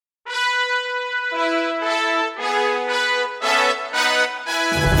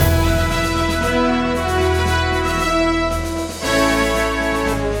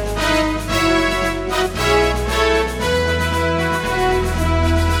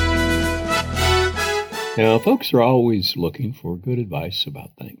Now, folks are always looking for good advice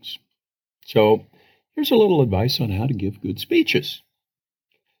about things. So, here's a little advice on how to give good speeches.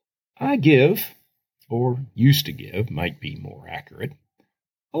 I give, or used to give, might be more accurate,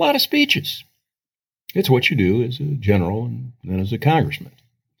 a lot of speeches. It's what you do as a general and then as a congressman.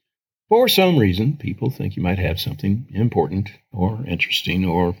 For some reason, people think you might have something important or interesting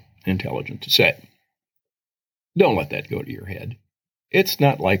or intelligent to say. Don't let that go to your head. It's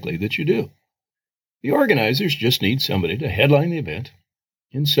not likely that you do. The organizers just need somebody to headline the event,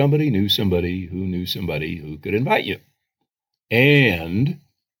 and somebody who knew somebody who could invite you. And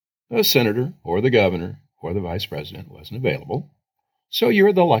a senator or the governor or the vice president wasn't available, so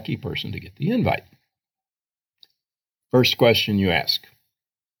you're the lucky person to get the invite. First question you ask,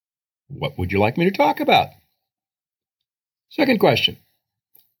 what would you like me to talk about? Second question,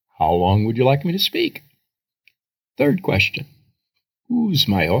 how long would you like me to speak? Third question, who's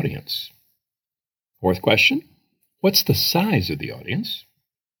my audience? Fourth question, what's the size of the audience?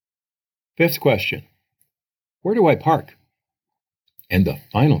 Fifth question, where do I park? And the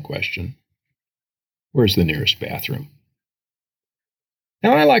final question, where's the nearest bathroom?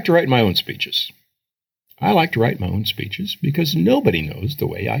 Now, I like to write my own speeches. I like to write my own speeches because nobody knows the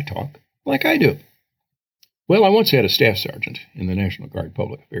way I talk like I do. Well, I once had a staff sergeant in the National Guard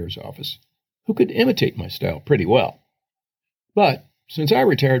Public Affairs Office who could imitate my style pretty well. But since I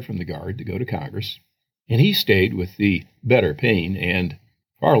retired from the Guard to go to Congress, and he stayed with the better paying and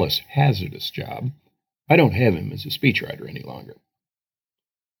far less hazardous job, I don't have him as a speechwriter any longer.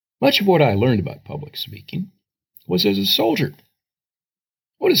 Much of what I learned about public speaking was as a soldier.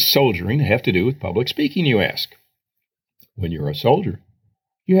 What does soldiering have to do with public speaking, you ask? When you're a soldier,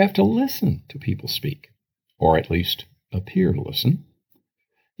 you have to listen to people speak, or at least appear to listen.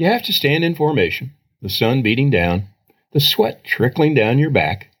 You have to stand in formation, the sun beating down, the sweat trickling down your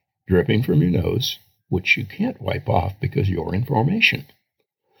back, dripping from your nose, which you can't wipe off because you're in formation.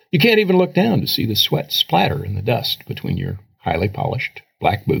 You can't even look down to see the sweat splatter in the dust between your highly polished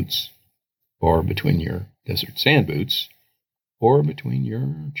black boots, or between your desert sand boots, or between your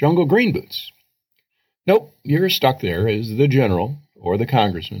jungle green boots. Nope, you're stuck there as the general, or the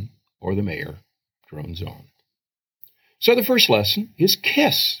congressman, or the mayor drones on. So the first lesson is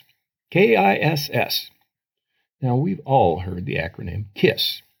KISS, K-I-S-S. Now, we've all heard the acronym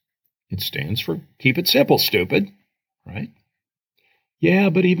KISS. It stands for Keep It Simple, Stupid, right? Yeah,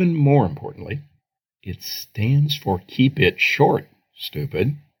 but even more importantly, it stands for Keep It Short,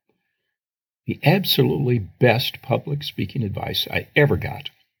 Stupid. The absolutely best public speaking advice I ever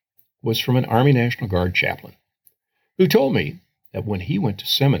got was from an Army National Guard chaplain who told me that when he went to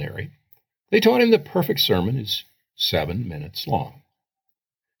seminary, they taught him the perfect sermon is 7 minutes long.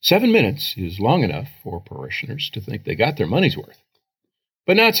 7 minutes is long enough for parishioners to think they got their money's worth,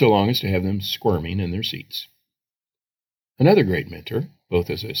 but not so long as to have them squirming in their seats. Another great mentor, both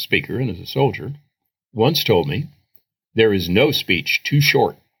as a speaker and as a soldier, once told me, there is no speech too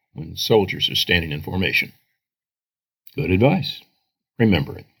short when soldiers are standing in formation. Good advice.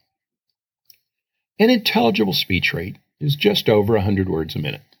 Remember it. An intelligible speech rate is just over 100 words a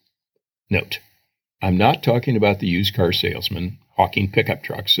minute. Note, I'm not talking about the used car salesman hawking pickup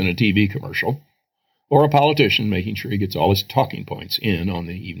trucks in a TV commercial, or a politician making sure he gets all his talking points in on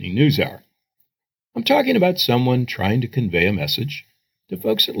the evening news hour. I'm talking about someone trying to convey a message to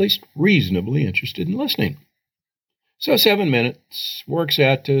folks at least reasonably interested in listening. So 7 minutes works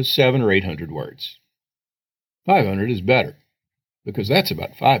out to 700 or 800 words. 500 is better, because that's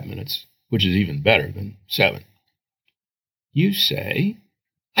about 5 minutes, which is even better than 7. You say,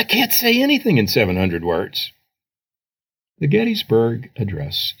 I can't say anything in 700 words. The Gettysburg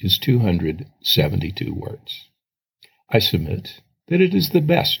Address is 272 words. I submit that it is the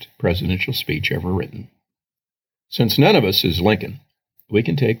best presidential speech ever written. Since none of us is Lincoln, we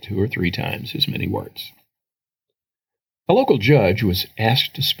can take 2 or 3 times as many words. A local judge was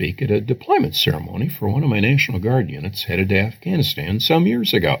asked to speak at a deployment ceremony for one of my National Guard units headed to Afghanistan some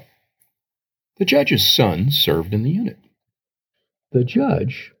years ago. The judge's son served in the unit. The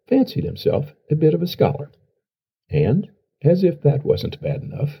judge fancied himself a bit of a scholar, and, as if that wasn't bad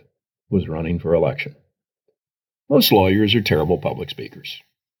enough, was running for election. Most lawyers are terrible public speakers.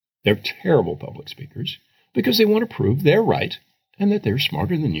 They're terrible public speakers because they want to prove they're right and that they're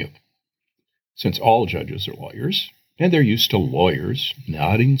smarter than you. Since all judges are lawyers, and they're used to lawyers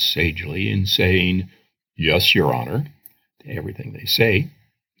nodding sagely and saying, yes, Your Honor, to everything they say,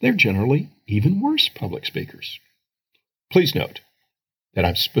 they're generally even worse public speakers. Please note that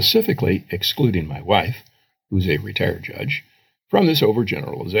I'm specifically excluding my wife, who's a retired judge, from this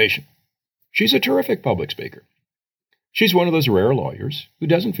overgeneralization. She's a terrific public speaker. She's one of those rare lawyers who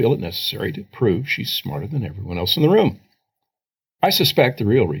doesn't feel it necessary to prove she's smarter than everyone else in the room. I suspect the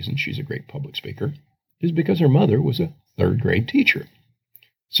real reason she's a great public speaker is because her mother was a third-grade teacher.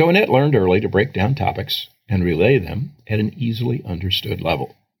 So Annette learned early to break down topics and relay them at an easily understood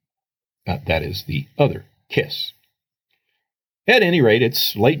level. That is the other KISS. At any rate,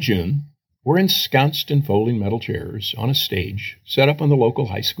 it's late June. We're ensconced in folding metal chairs on a stage set up on the local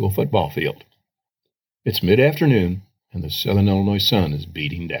high school football field. It's mid-afternoon, and the southern Illinois sun is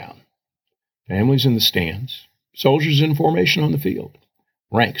beating down. Families in the stands, soldiers in formation on the field,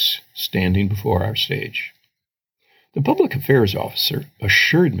 ranks standing before our stage. The public affairs officer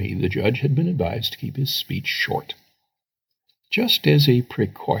assured me the judge had been advised to keep his speech short. Just as a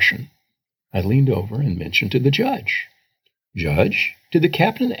precaution, I leaned over and mentioned to the judge, "Judge, did the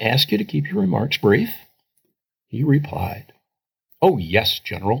captain ask you to keep your remarks brief?" He replied, "Oh, yes,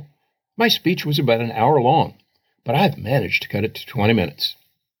 General. My speech was about an hour long, but I've managed to cut it to 20 minutes.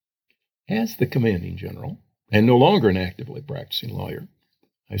 As the commanding general, and no longer an actively practicing lawyer,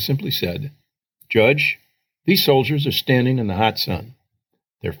 I simply said, "Judge, these soldiers are standing in the hot sun.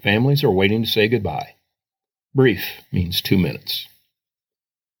 Their families are waiting to say goodbye. Brief means 2 minutes."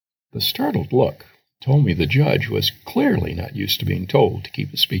 The startled look told me the judge was clearly not used to being told to keep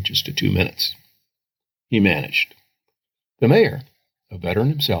his speeches to 2 minutes. He managed. The mayor, a veteran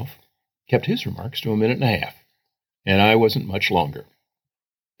himself, kept his remarks to 1.5 minutes, and I wasn't much longer.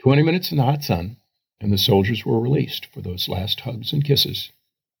 20 minutes in the hot sun, and the soldiers were released for those last hugs and kisses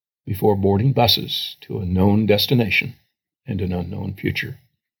before boarding buses to a known destination and an unknown future.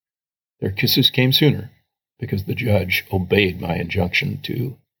 Their kisses came sooner because the judge obeyed my injunction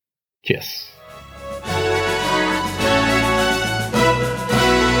to KISS.